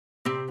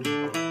The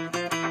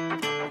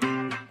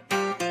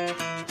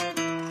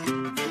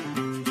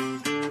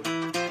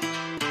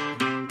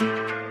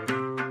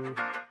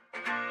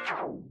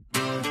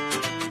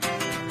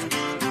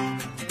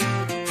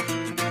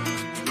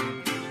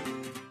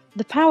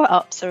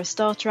power-ups are a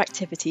starter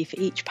activity for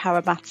each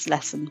Power Maths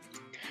lesson,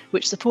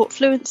 which support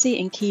fluency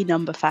in key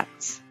number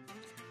facts.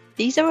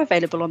 These are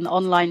available on the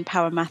online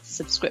Power Maths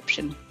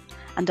subscription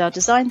and are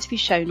designed to be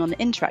shown on the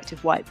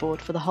interactive whiteboard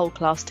for the whole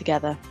class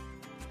together.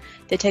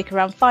 They take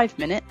around 5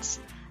 minutes,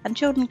 and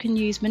children can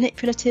use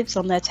manipulatives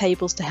on their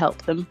tables to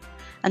help them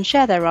and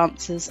share their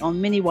answers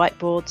on mini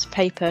whiteboards,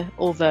 paper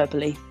or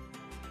verbally.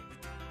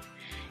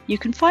 You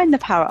can find the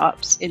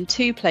power-ups in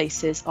 2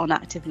 places on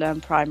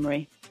ActiveLearn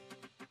Primary.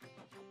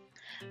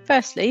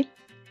 Firstly,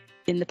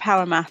 in the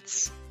Power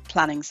Maths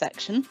planning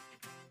section,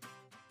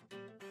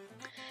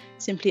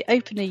 simply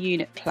open a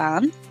unit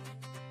plan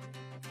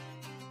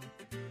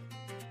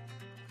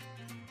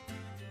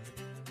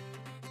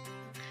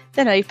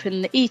then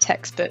open the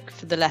e-textbook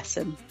for the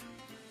lesson.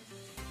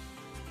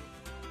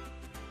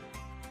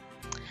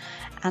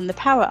 And the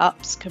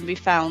power-ups can be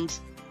found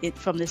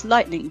from this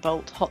lightning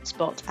bolt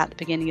hotspot at the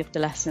beginning of the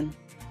lesson.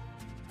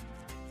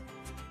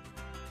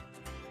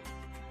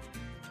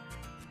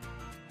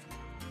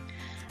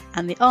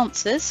 And the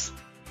answers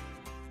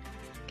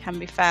can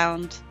be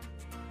found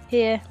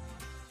here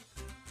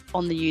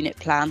on the unit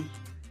plan.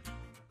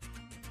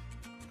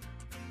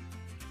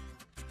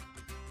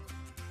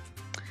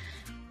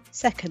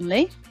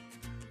 Secondly,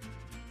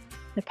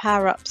 the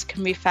power-ups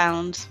can be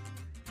found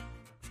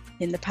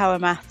in the Power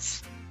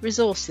Maths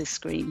resources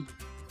screen.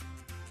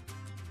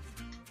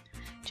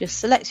 Just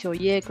select your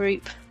year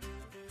group,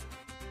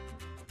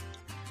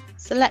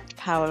 select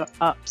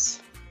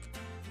power-ups,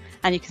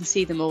 and you can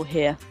see them all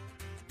here.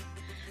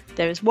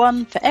 There is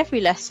one for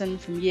every lesson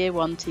from year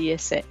 1 to year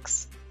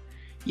 6.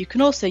 You can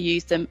also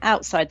use them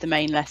outside the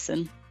main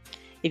lesson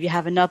if you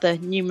have another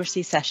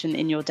numeracy session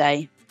in your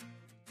day.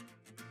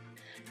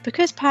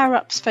 Because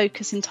power-ups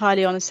focus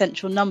entirely on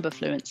essential number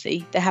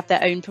fluency, they have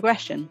their own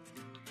progression.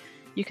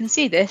 You can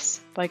see this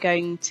by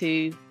going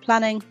to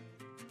Planning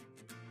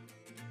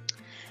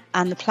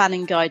and the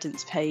Planning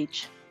Guidance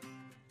page.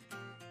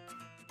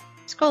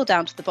 Scroll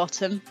down to the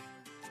bottom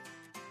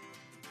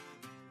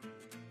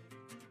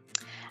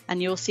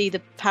and you'll see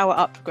the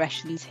power-up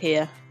progressions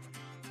here.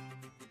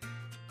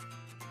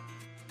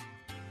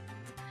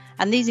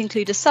 And these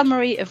include a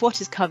summary of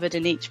what is covered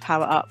in each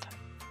power-up.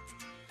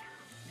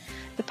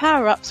 The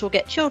power-ups will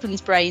get children's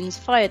brains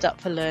fired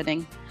up for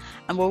learning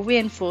and will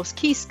reinforce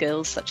key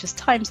skills such as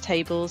times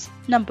tables,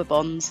 number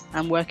bonds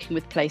and working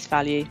with place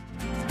value.